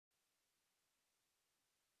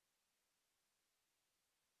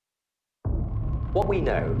What we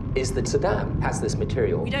know is that Saddam has this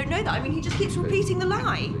material. We don't know that. I mean, he just keeps repeating the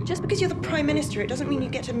lie. Just because you're the Prime Minister, it doesn't mean you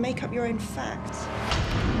get to make up your own facts.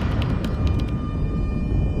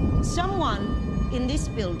 Someone in this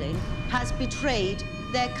building has betrayed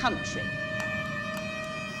their country.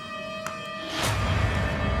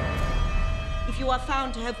 If you are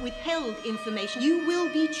found to have withheld information, you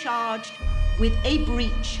will be charged with a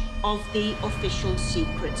breach of the Official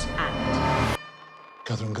Secrets Act.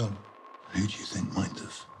 Catherine Gunn, who do you think might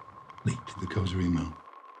have leaked the Koza email?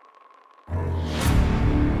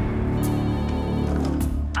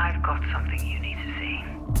 I've got something you need to see.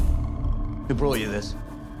 Who brought you this?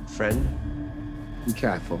 Friend? Be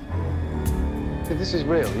careful. If this is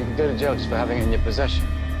real, you can go to jail just for having it in your possession.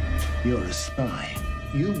 You're a spy.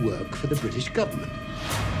 You work for the British government.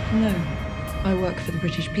 No, I work for the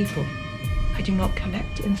British people. I do not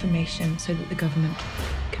collect information so that the government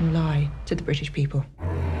can lie to the British people.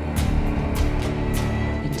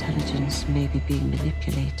 Intelligence may be being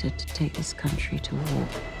manipulated to take this country to war.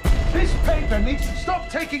 This paper needs to stop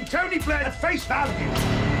taking Tony Blair at face value.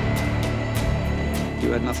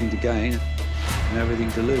 You had nothing to gain and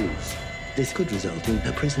everything to lose. This could result in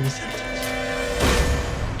a prison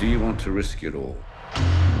sentence. Do you want to risk it all?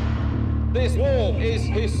 This war is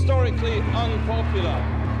historically unpopular.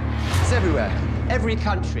 It's everywhere. Every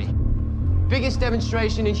country. Biggest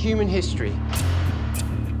demonstration in human history.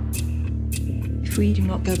 If we do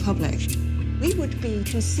not go public, We would be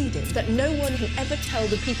conceding that no one can ever tell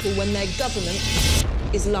the people when their government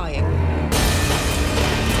is lying.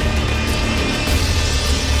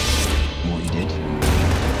 What he did,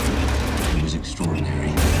 it was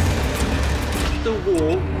extraordinary. The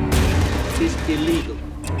war is illegal.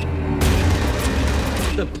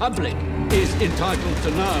 The public is entitled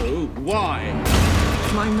to know why.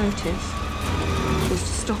 My motive was to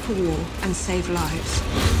stop a war and save lives.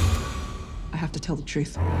 I have to tell the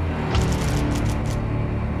truth.